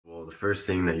the first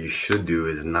thing that you should do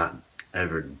is not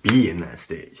ever be in that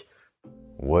stage.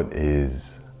 What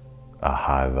is a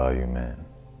high value man?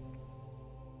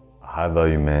 A high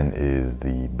value man is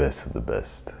the best of the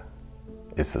best.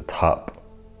 It's the top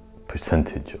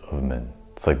percentage of men.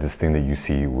 It's like this thing that you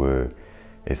see where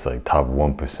it's like top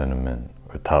 1% of men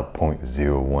or top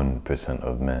 0.01%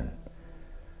 of men.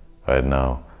 Right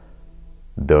now,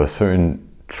 there are certain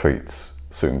traits,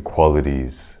 certain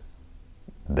qualities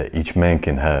that each man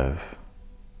can have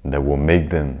that will make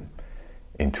them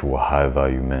into a high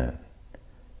value man.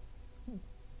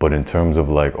 But in terms of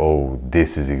like, oh,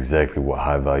 this is exactly what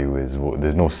high value is, well,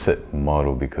 there's no set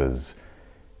model because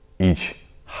each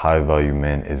high value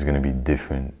man is going to be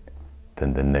different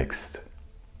than the next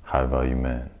high value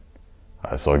man.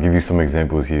 All right, so I'll give you some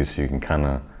examples here so you can kind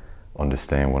of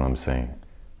understand what I'm saying.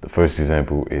 The first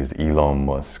example is Elon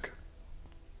Musk.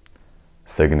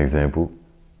 Second example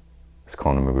is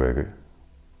Conor McGregor.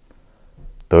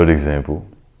 Third example,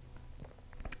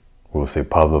 we'll say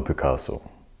Pablo Picasso.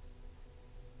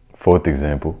 Fourth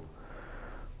example,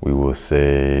 we will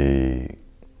say,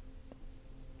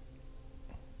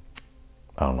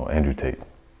 I don't know, Andrew Tate.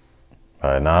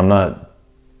 All right, now I'm not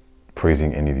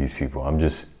praising any of these people. I'm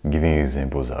just giving you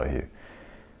examples out here.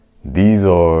 These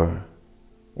are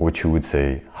what you would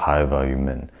say high value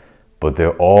men, but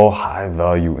they're all high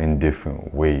value in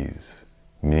different ways,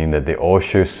 meaning that they all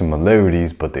share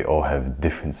similarities, but they all have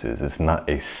differences. It's not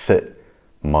a set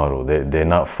model. They're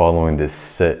not following this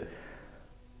set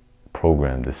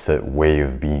program, this set way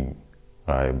of being,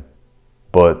 right?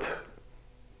 But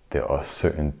there are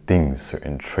certain things,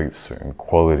 certain traits, certain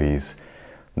qualities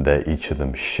that each of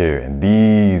them share. And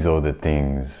these are the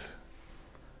things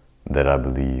that I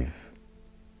believe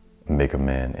make a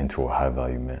man into a high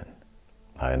value man.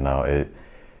 All right, now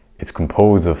it's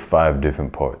composed of 5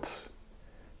 different parts.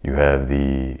 You have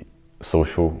the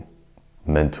social,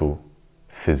 mental,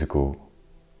 physical,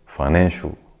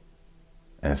 financial,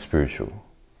 and spiritual.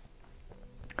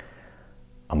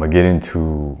 I'm gonna get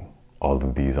into all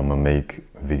of these. I'm gonna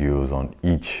make videos on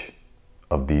each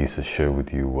of these to share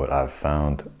with you what I've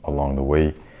found along the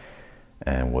way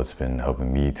and what's been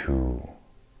helping me to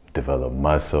develop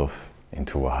myself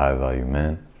into a high value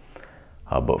man.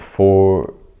 But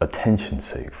for attention's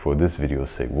sake, for this video's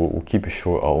sake, we'll keep it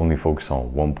short. I'll only focus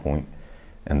on one point,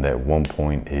 and that one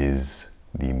point is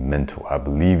the mental. I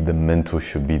believe the mental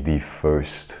should be the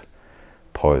first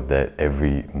part that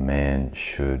every man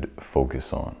should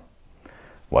focus on.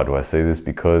 Why do I say this?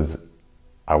 Because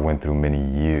I went through many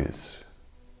years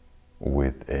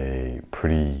with a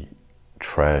pretty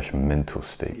trash mental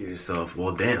state. Yourself,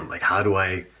 well, damn, like, how do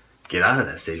I get out of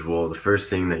that stage? Well, the first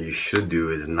thing that you should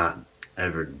do is not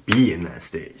ever be in that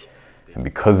stage. And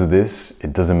because of this,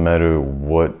 it doesn't matter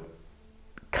what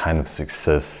kind of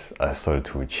success I started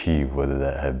to achieve, whether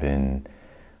that had been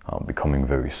becoming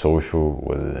very social,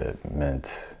 whether that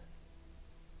meant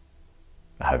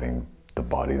having the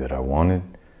body that I wanted,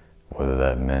 whether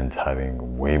that meant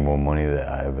having way more money than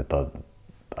I ever thought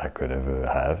I could ever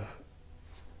have,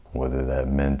 whether that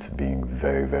meant being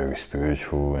very, very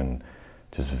spiritual and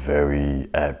just very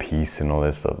at peace and all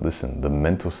that stuff. Listen, the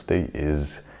mental state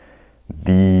is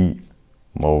the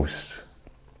most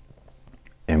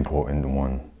important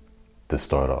one to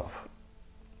start off,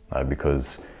 right?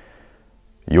 Because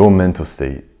your mental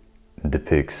state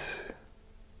depicts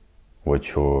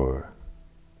what your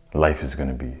life is going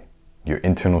to be. Your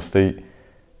internal state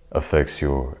affects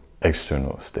your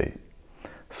external state.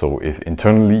 So if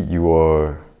internally you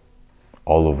are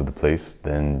all over the place,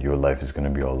 then your life is going to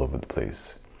be all over the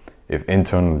place. If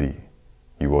internally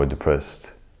you are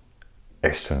depressed,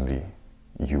 externally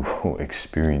you will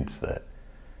experience that.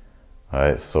 All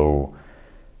right, so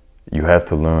you have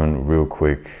to learn real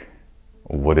quick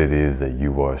what it is that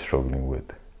you are struggling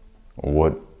with.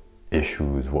 What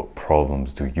issues, what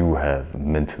problems do you have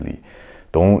mentally?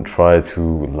 Don't try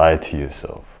to lie to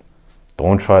yourself.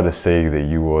 Don't try to say that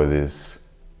you are this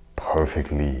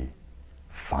perfectly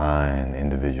fine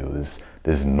individual,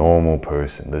 this normal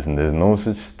person. Listen, there's no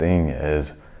such thing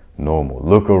as normal.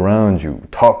 Look around you,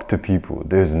 talk to people.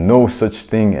 There's no such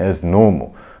thing as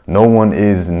normal. No one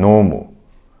is normal.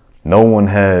 No one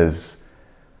has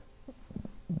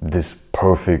this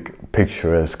perfect,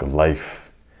 picturesque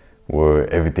life where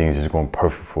everything is just going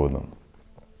perfect for them.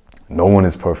 No one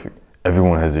is perfect.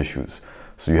 Everyone has issues.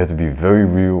 So you have to be very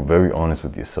real, very honest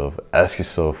with yourself. Ask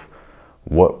yourself,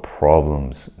 what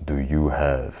problems do you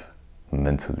have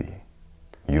mentally?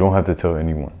 You don't have to tell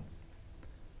anyone.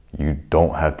 You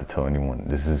don't have to tell anyone.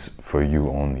 This is for you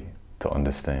only to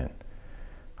understand.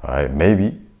 All right,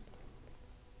 maybe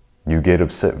you get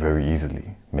upset very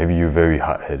easily. Maybe you're very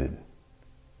hot-headed.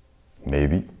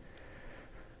 Maybe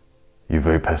you're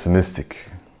very pessimistic.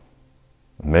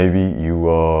 Maybe you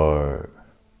are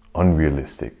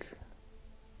unrealistic.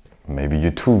 Maybe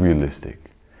you're too realistic.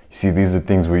 You see, these are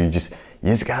things where you just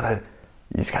gotta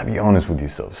be honest with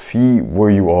yourself. See where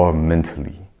you are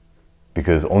mentally,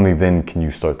 because only then can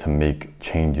you start to make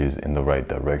changes in the right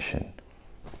direction.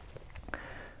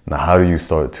 Now, how do you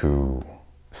start to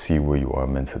see where you are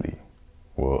mentally?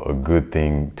 Well, a good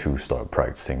thing to start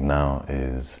practicing now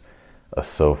is a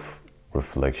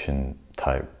self-reflection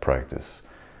type practice.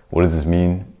 What does this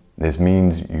mean? This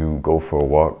means you go for a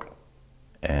walk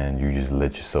and you just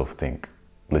let yourself think.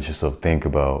 Let yourself think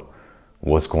about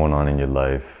what's going on in your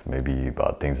life, maybe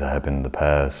about things that happened in the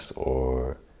past,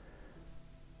 or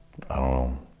I don't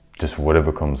know, just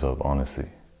whatever comes up, honestly.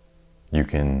 You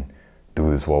can do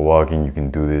this while walking, you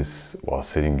can do this while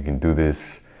sitting, you can do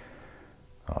this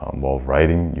while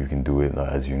writing, you can do it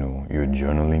as you're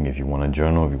journaling. If you want to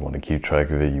journal, if you want to keep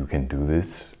track of it, you can do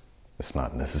this. It's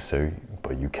not necessary,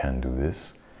 but you can do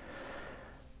this.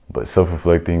 But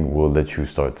self-reflecting will let you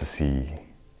start to see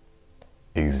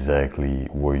exactly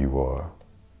where you are,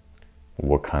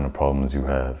 what kind of problems you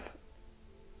have,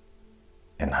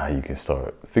 and how you can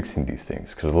start fixing these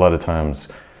things. Because a lot of times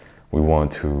we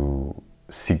want to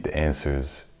seek the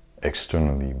answers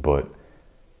externally, but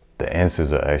the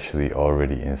answers are actually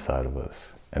already inside of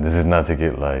us. And this is not to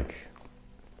get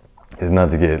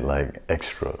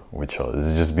extra with y'all. This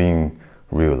is just being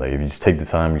real. Like, if you just take the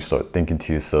time, you start thinking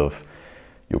to yourself,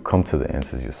 you'll come to the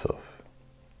answers yourself.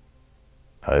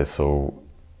 Alright, so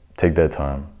take that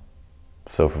time,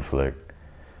 self-reflect,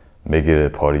 make it a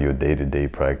part of your day-to-day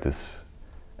practice,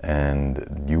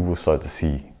 and you will start to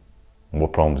see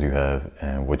what problems you have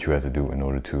and what you have to do in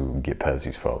order to get past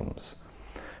these problems.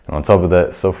 And on top of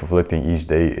that, self-reflecting each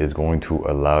day is going to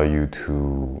allow you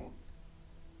to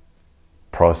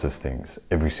process things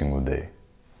every single day.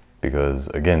 Because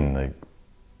again, like,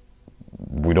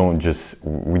 we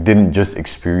didn't just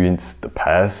experience the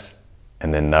past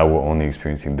and then now we're only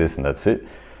experiencing this and that's it.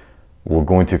 We're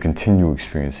going to continue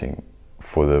experiencing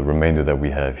for the remainder that we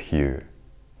have here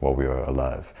while we are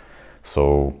alive.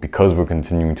 So because we're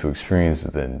continuing to experience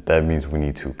it, then that means we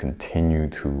need to continue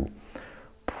to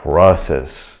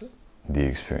process the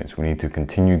experience. We need to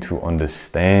continue to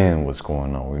understand what's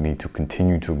going on. We need to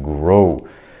continue to grow.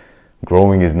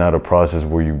 Growing is not a process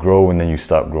where you grow and then you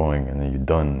stop growing and then you're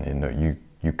done.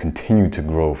 You continue to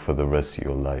grow for the rest of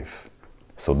your life.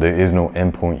 So there is no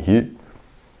end point here.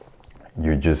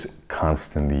 You're just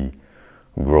constantly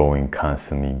growing,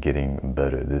 constantly getting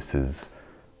better. This is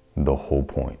the whole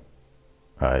point.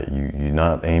 All right, you're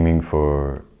not aiming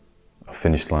for a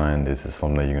finish line. This is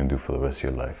something that you're gonna do for the rest of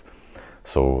your life.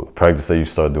 So the practice that you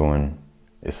start doing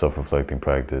is self-reflecting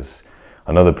practice.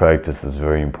 Another practice that's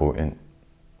very important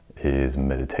is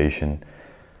meditation.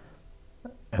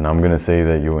 And I'm gonna say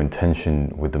that your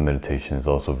intention with the meditation is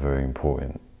also very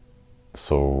important.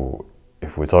 So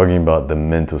if we're talking about the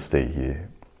mental state here,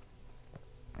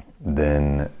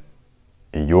 then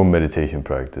your meditation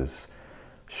practice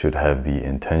should have the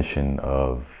intention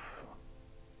of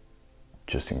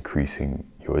just increasing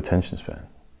your attention span.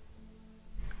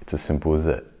 It's as simple as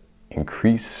that.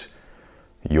 Increase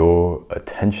your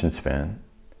attention span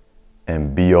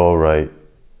and be all right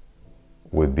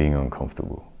with being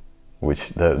uncomfortable, which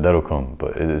that'll come,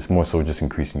 but it's more so just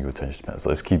increasing your attention span. So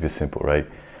let's keep it simple, right?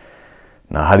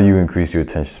 Now, how do you increase your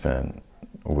attention span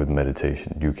with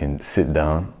meditation? You can sit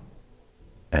down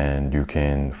and you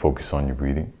can focus on your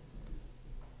breathing,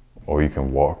 or you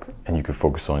can walk and you can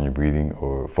focus on your breathing,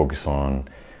 or focus on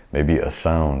maybe a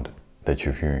sound that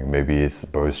you're hearing. Maybe it's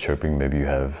birds chirping, maybe you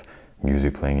have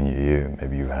music playing in your ear,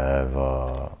 maybe you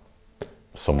have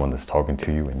someone that's talking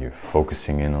to you and you're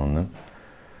focusing in on them.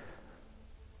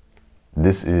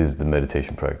 This is the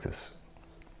meditation practice.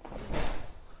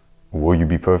 Will you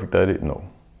be perfect at it? No.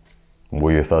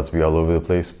 Will your thoughts be all over the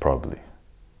place? Probably.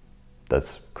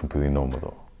 That's completely normal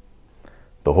though.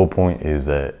 The whole point is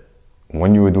that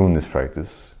when you are doing this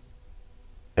practice,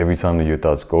 every time that your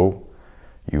thoughts go,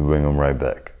 you bring them right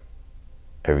back.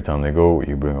 Every time they go,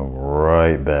 you bring them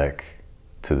right back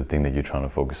to the thing that you're trying to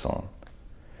focus on.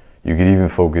 You could even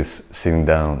focus sitting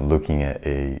down looking at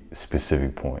a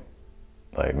specific point.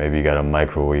 Like maybe you got a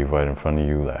microwave right in front of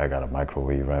you. Like I got a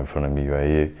microwave right in front of me right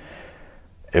here.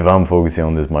 If I'm focusing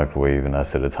on this microwave and I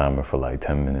set a timer for like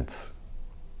 10 minutes,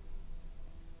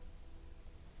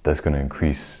 that's going to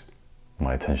increase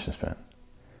my attention span.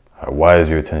 Why is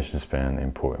your attention span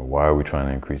important? Why are we trying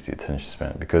to increase the attention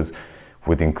span? Because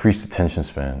with increased attention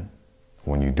span,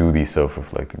 when you do the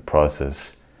self-reflecting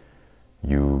process,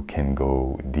 you can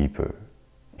go deeper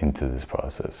into this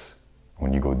process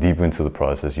When you go deeper into the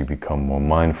process, you become more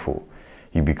mindful,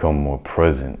 you become more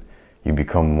present, you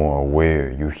become more aware,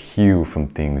 you heal from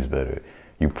things better,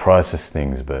 you process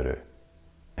things better.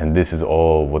 And this is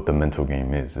all what the mental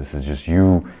game is. This is just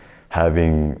you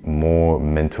having more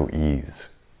mental ease,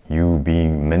 you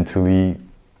being mentally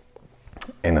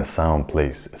in a sound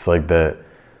place. It's like that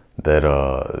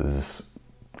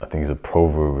I think it's a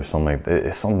proverb or something like that.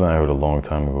 It's something I heard a long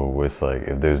time ago where it's like,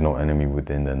 if there's no enemy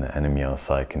within, then the enemy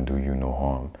outside can do you no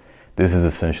harm. This is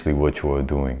essentially what you are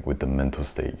doing with the mental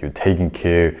state. You're taking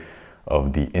care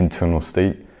of the internal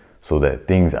state so that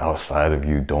things outside of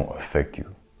you don't affect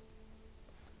you.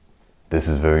 This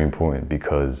is very important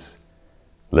because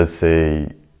let's say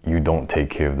you don't take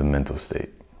care of the mental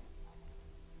state.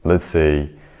 Let's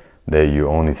say that you're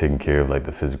only taking care of like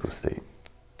the physical state.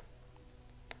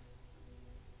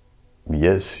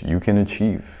 Yes, you can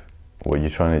achieve what you're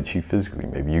trying to achieve physically.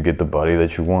 Maybe you get the body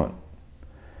that you want.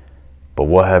 But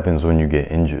what happens when you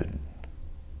get injured?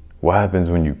 What happens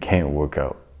when you can't work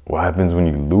out? What happens when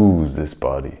you lose this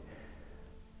body?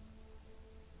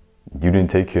 You didn't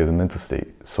take care of the mental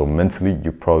state. So mentally,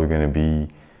 you're probably going to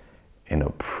be in a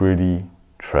pretty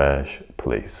trash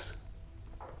place.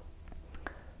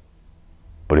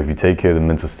 But if you take care of the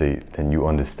mental state, then you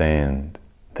understand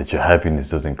that your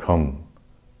happiness doesn't come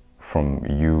from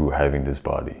you having this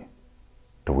body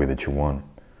the way that you want,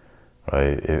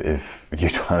 right? If you're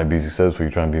trying to be successful,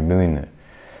 you're trying to be a millionaire.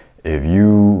 If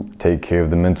you take care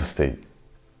of the mental state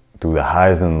through the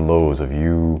highs and lows of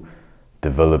you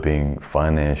developing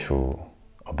financial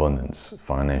abundance,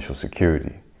 financial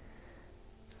security,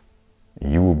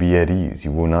 you will be at ease.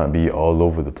 You will not be all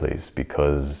over the place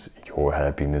because your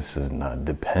happiness does not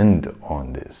depend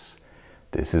on this.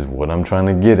 This is what I'm trying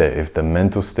to get at. If the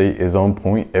mental state is on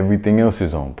point, everything else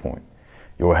is on point.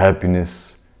 Your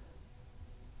happiness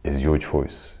is your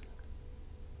choice.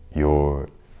 Your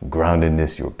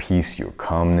groundedness, your peace, your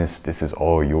calmness, this is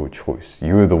all your choice.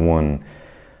 You're the one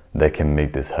that can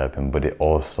make this happen, but it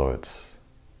all starts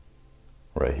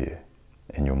right here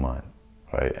in your mind,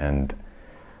 right? And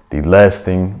the last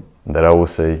thing that I will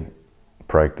say,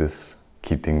 practice,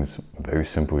 keep things very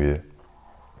simple here,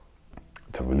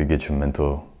 to really get your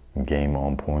mental game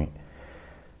on point,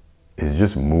 is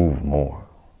just move more.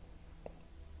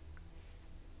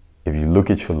 If you look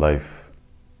at your life,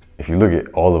 if you look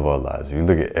at all of our lives, if you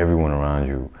look at everyone around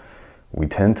you, we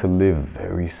tend to live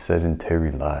very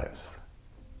sedentary lives.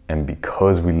 And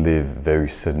because we live very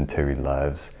sedentary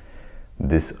lives,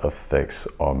 this affects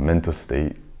our mental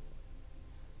state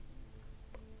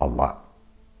a lot.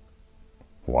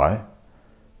 Why?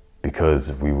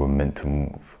 Because we were meant to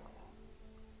move.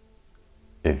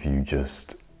 If you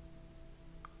just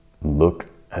look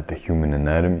at the human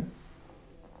anatomy,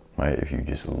 right? If you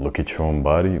just look at your own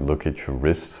body, look at your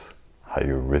wrists, how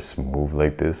your wrists move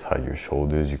like this, how your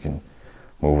shoulders, you can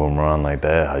move them around like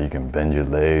that, how you can bend your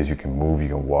legs, you can move, you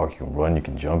can walk, you can run, you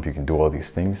can jump, you can do all these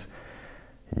things.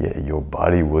 Yeah, your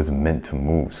body was meant to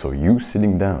move. So you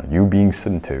sitting down, you being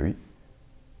sedentary,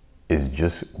 is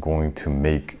just going to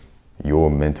make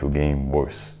your mental game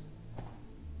worse.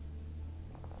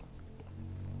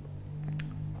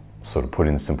 So to put it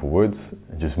in simple words,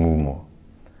 just move more.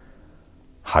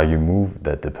 How you move,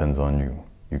 that depends on you.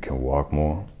 You can walk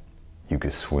more, you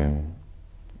could swim,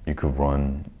 you could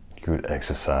run, you could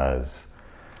exercise,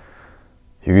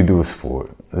 you could do a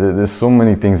sport. There's so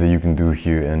many things that you can do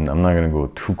here, and I'm not gonna go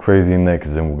too crazy in that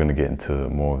because then we're gonna get into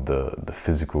more of the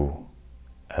physical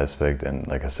aspect. And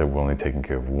like I said, we're only taking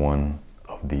care of one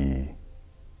of the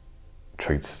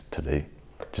traits today,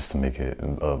 just to make it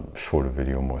a shorter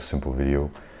video, more simple video.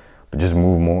 But just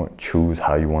move more, choose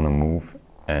how you want to move,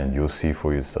 and you'll see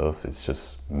for yourself. It's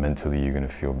just mentally you're going to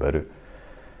feel better.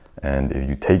 And if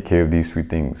you take care of these three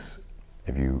things,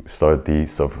 if you start the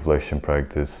self-reflection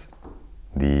practice,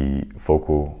 the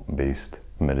focal-based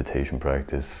meditation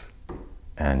practice,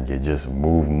 and you just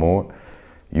move more,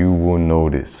 you will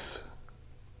notice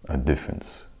a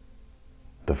difference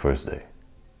the first day.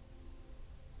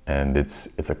 And it's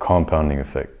a compounding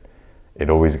effect. It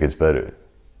always gets better.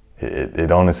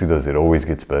 It honestly does. It always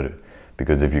gets better.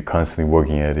 Because if you're constantly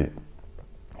working at it,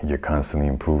 you're constantly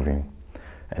improving,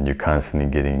 and you're constantly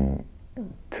getting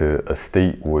to a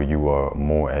state where you are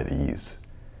more at ease,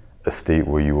 a state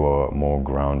where you are more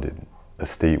grounded, a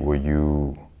state where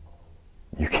you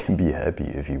can be happy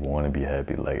if you want to be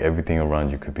happy. Like everything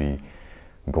around you could be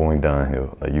going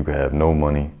downhill. Like you could have no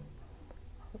money.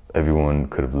 Everyone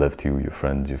could have left you, your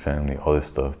friends, your family, all this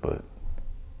stuff, but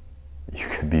you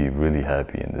could be really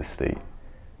happy in this state,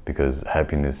 because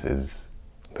happiness is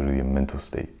literally a mental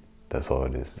state. That's all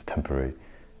it is. It's temporary.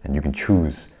 And you can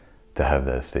choose to have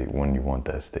that state when you want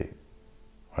that state.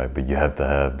 right? But you have to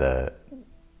have that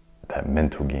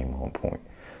mental game on point.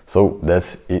 So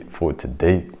that's it for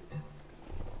today.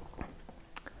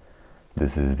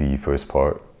 This is the first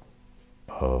part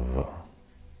of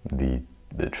the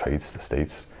traits, the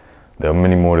states. There are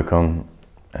many more to come,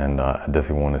 and I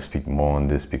definitely want to speak more on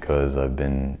this because I've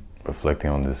been reflecting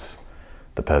on this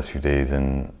the past few days,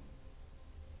 and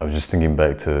I was just thinking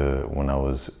back to when I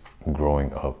was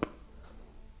growing up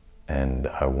and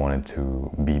I wanted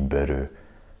to be better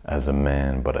as a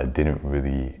man, but I didn't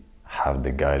really have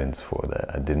the guidance for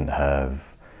that. I didn't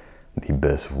have the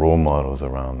best role models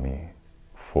around me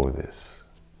for this.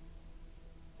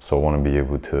 So I want to be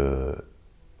able to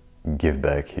give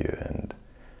back here and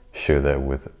share that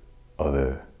with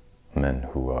other men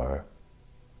who are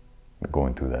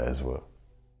going through that as well.